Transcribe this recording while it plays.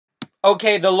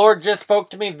okay, the Lord just spoke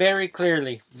to me very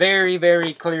clearly. Very,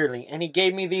 very clearly. And he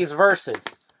gave me these verses.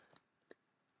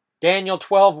 Daniel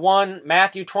 12:1,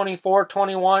 Matthew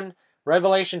 24:21,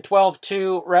 Revelation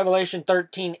 12:2, Revelation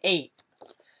 13:8.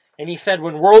 And he said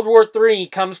when World War III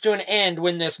comes to an end,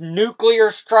 when this nuclear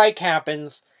strike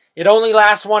happens, it only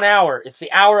lasts 1 hour. It's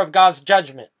the hour of God's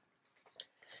judgment.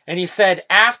 And he said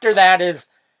after that is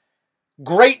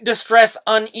great distress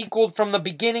unequaled from the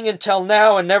beginning until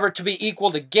now and never to be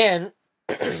equaled again.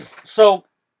 So,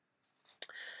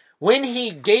 when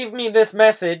he gave me this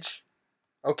message,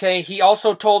 okay, he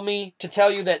also told me to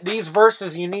tell you that these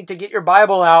verses, you need to get your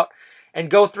Bible out and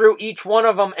go through each one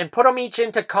of them and put them each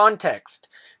into context.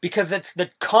 Because it's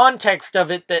the context of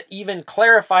it that even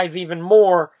clarifies even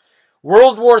more.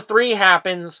 World War III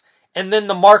happens, and then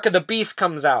the mark of the beast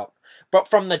comes out. But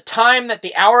from the time that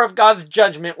the hour of God's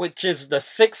judgment, which is the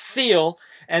sixth seal,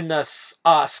 and the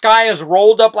sky is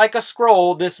rolled up like a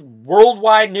scroll, this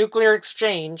worldwide nuclear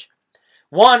exchange,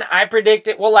 one, I predict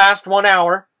it will last 1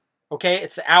 hour. Okay,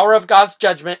 it's the hour of God's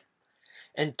judgment.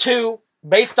 And two,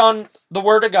 based on the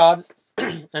Word of God,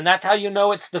 and that's how you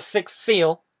know it's the sixth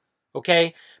seal,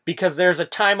 okay, because there's a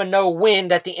time of no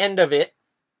wind at the end of it.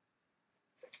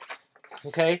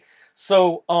 Okay,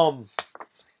 so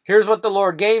here's what the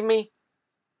Lord gave me.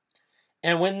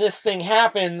 And when this thing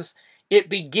happens, it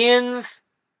begins,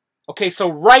 okay, so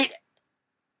right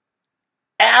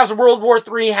as World War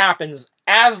III happens,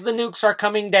 as the nukes are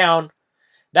coming down,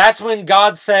 that's when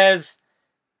God says,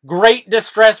 great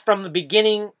distress from the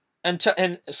beginning until,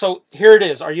 and so here it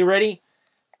is. Are you ready?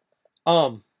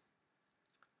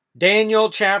 Daniel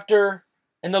chapter,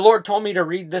 and the Lord told me to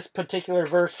read this particular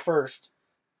verse first.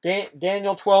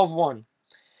 Daniel 12:1.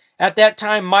 At that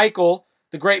time, Michael,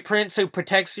 the great prince who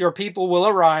protects your people, will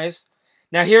arise.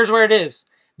 Now here's where it is.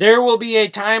 There will be a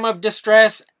time of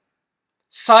distress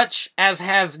such as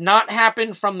has not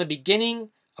happened from the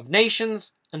beginning of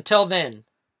nations until then.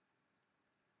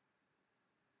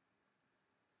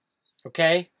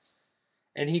 Okay?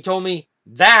 And he told me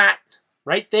that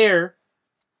right there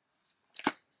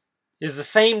is the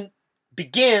same,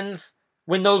 begins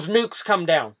when those nukes come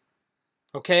down.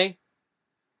 Okay?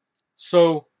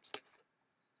 So,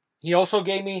 he also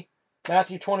gave me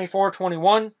Matthew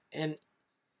 24:21, and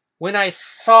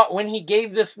when he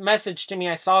gave this message to me,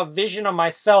 I saw a vision of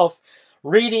myself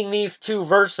reading these two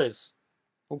verses.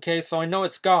 Okay, so I know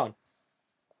it's God.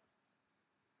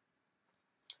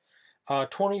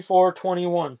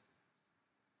 24:21.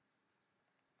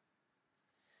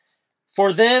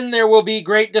 For then there will be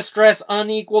great distress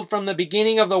unequaled from the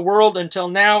beginning of the world until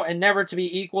now and never to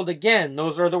be equaled again.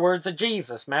 Those are the words of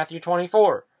Jesus, Matthew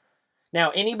 24.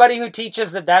 Now, anybody who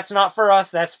teaches that that's not for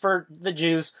us, that's for the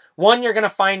Jews, one, you're going to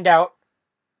find out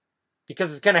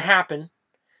because it's going to happen.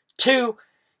 Two,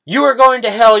 you are going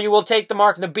to hell, you will take the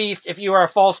mark of the beast if you are a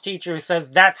false teacher who says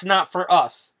that's not for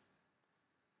us.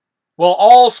 Well,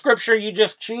 all scripture, you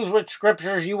just choose which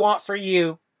scriptures you want for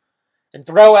you and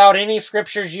throw out any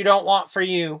scriptures you don't want for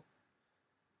you.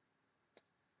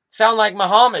 Sound like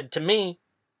Muhammad to me.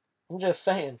 I'm just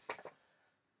saying.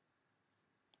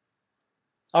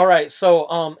 Alright,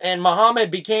 so, and Muhammad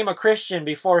became a Christian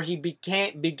before he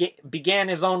began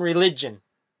his own religion.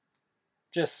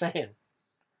 Just saying.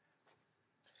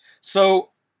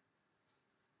 So,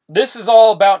 this is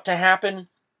all about to happen,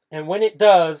 and when it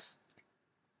does,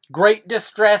 great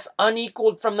distress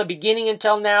unequaled from the beginning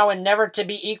until now and never to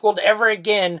be equaled ever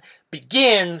again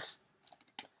begins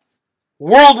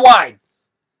worldwide.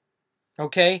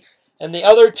 Okay? And the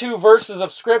other two verses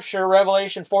of Scripture,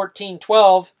 Revelation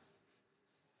 14:12,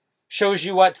 shows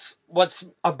you what's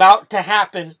about to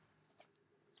happen.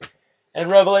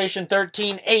 And Revelation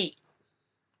 13:8,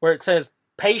 where it says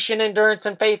patient endurance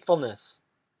and faithfulness.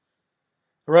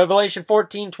 Revelation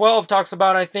 14:12 talks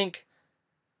about, I think,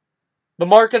 the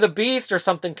mark of the beast or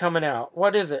something coming out.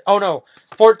 What is it? Oh no,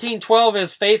 14:12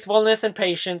 is faithfulness and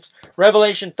patience.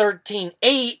 Revelation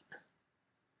 13:8,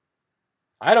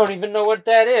 I don't even know what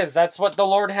that is. That's what the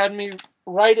Lord had me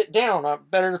write it down. I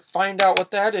better find out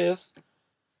what that is.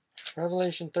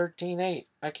 Revelation 13:8.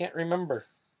 I can't remember.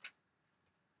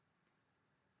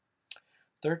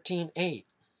 13:8.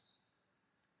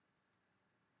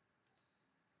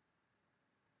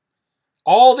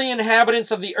 All the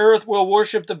inhabitants of the earth will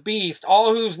worship the beast,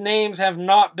 all whose names have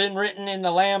not been written in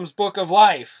the Lamb's book of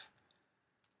life.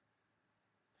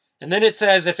 And then it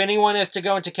says, if anyone is to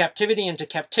go into captivity,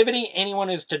 anyone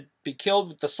is to be killed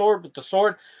with the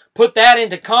sword. Put that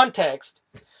into context.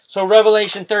 So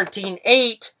Revelation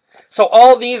 13:8. So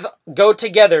all these go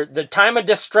together. The time of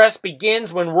distress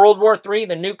begins when World War III,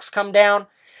 the nukes come down.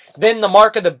 Then the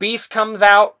mark of the beast comes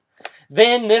out.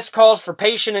 Then this calls for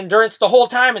patient endurance. The whole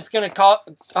time it's going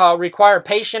to require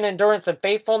patient endurance and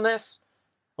faithfulness.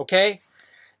 Okay?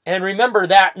 And remember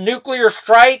that nuclear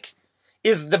strike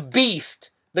is the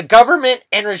beast, the government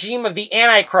and regime of the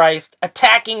Antichrist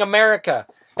attacking America.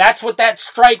 That's what that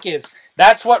strike is.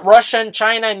 That's what Russia and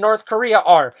China and North Korea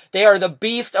are. They are the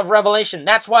beast of Revelation.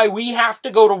 That's why we have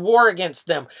to go to war against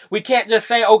them. We can't just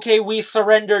say, okay, we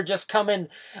surrender, just come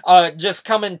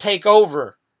and take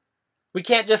over. We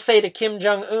can't just say to Kim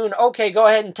Jong-un, okay, go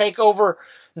ahead and take over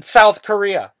South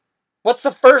Korea. What's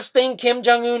the first thing Kim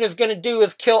Jong-un is going to do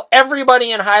is kill everybody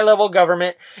in high-level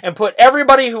government and put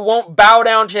everybody who won't bow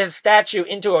down to his statue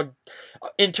into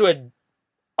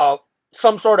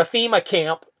some sort of FEMA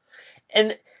camp.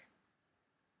 And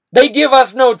they give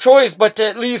us no choice but to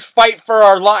at least fight for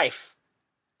our life.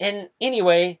 And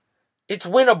anyway, it's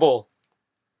winnable.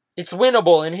 It's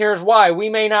winnable, and here's why. We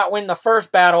may not win the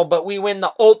first battle, but we win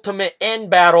the ultimate end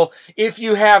battle if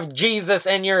you have Jesus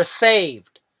and you're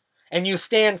saved. And you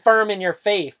stand firm in your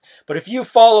faith. But if you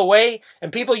fall away,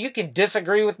 and people, you can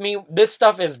disagree with me, this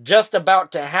stuff is just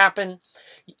about to happen.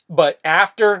 But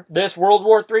after this World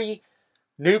War III,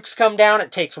 nukes come down,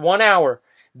 it takes 1 hour.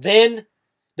 Then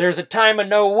there's a time of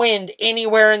no wind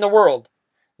anywhere in the world.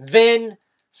 Then,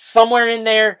 somewhere in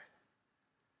there,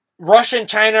 Russia and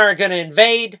China are going to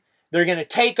invade. They're going to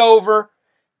take over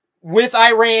with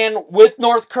Iran, with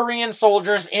North Korean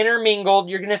soldiers intermingled.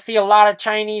 You're going to see a lot of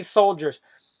Chinese soldiers.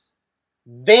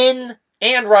 Then,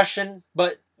 and Russian,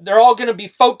 but they're all going to be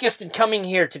focused and coming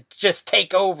here to just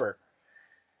take over.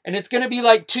 And it's going to be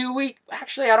like 2 weeks.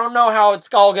 Actually, I don't know how it's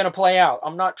all going to play out.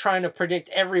 I'm not trying to predict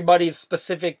everybody's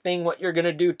specific thing, what you're going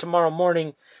to do tomorrow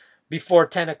morning before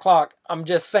 10 o'clock. I'm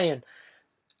just saying,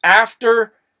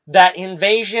 after that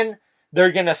invasion,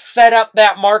 they're going to set up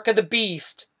that mark of the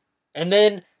beast. And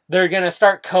then they're going to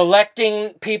start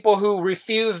collecting people who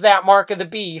refuse that mark of the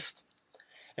beast.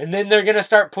 And then they're going to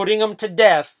start putting them to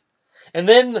death. And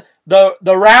then the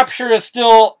rapture is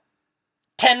still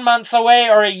 10 months away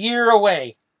or a year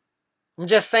away. I'm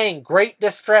just saying, great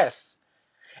distress.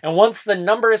 And once the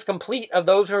number is complete of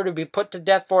those who are to be put to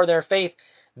death for their faith,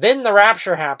 then the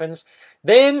rapture happens.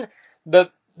 Then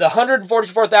the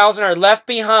 144,000 are left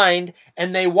behind,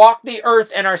 and they walk the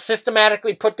earth and are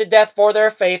systematically put to death for their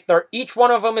faith. Each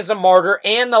one of them is a martyr,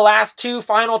 and the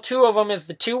final two of them is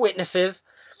the two witnesses.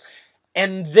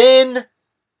 And then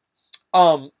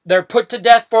they're put to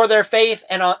death for their faith,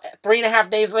 and 3.5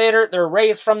 days later, they're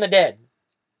raised from the dead.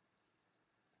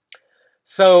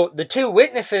 So the two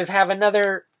witnesses have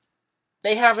until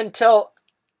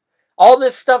all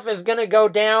this stuff is going to go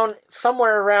down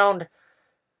somewhere around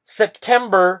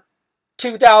September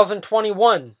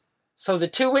 2021. So the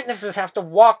two witnesses have to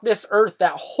walk this earth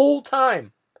that whole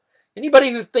time.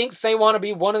 Anybody who thinks they want to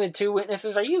be one of the two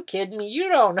witnesses, are you kidding me? You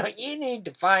don't know. You need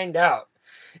to find out.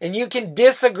 And you can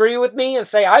disagree with me and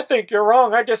say, I think you're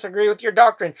wrong. I disagree with your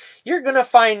doctrine. You're going to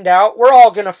find out. We're all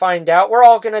going to find out. We're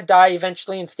all going to die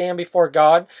eventually and stand before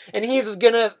God. And He's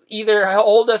going to either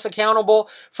hold us accountable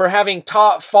for having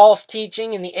taught false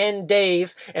teaching in the end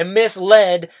days and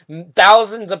misled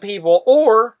thousands of people,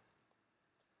 or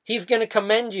He's going to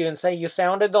commend you and say, you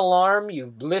sounded the alarm.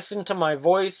 You listened to my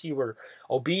voice. You were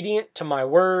obedient to my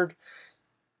word.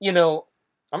 You know,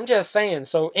 I'm just saying.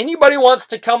 So anybody wants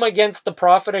to come against the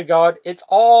prophet of God, it's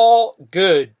all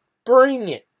good. Bring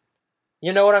it.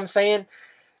 You know what I'm saying?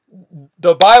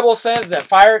 The Bible says that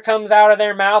fire comes out of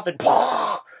their mouth and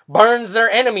burns their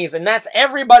enemies. And that's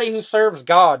everybody who serves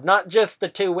God, not just the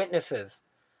two witnesses.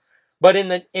 But in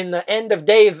the end of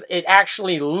days, it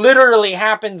actually literally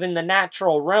happens in the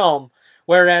natural realm.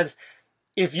 Whereas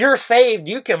if you're saved,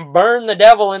 you can burn the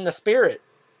devil in the spirit.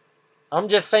 I'm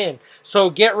just saying. So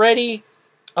get ready.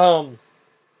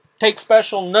 Take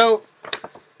special note.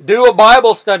 Do a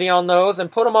Bible study on those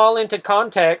and put them all into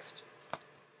context.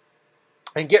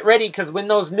 And get ready, because when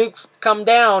those nukes come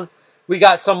down, we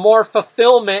got some more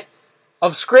fulfillment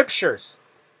of scriptures.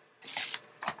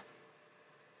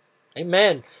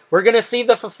 Amen. We're going to see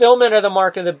the fulfillment of the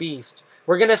mark of the beast.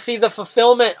 We're going to see the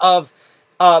fulfillment of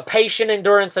patient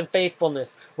endurance and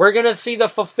faithfulness. We're going to see the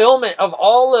fulfillment of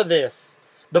all of this.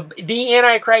 The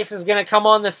Antichrist is going to come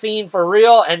on the scene for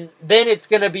real, and then it's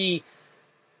going to be,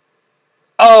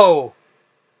 oh,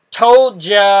 told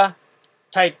ya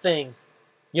type thing.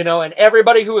 You know, and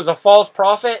everybody who was a false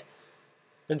prophet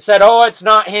and said, oh, it's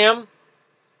not him.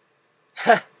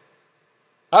 I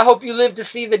hope you live to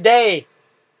see the day.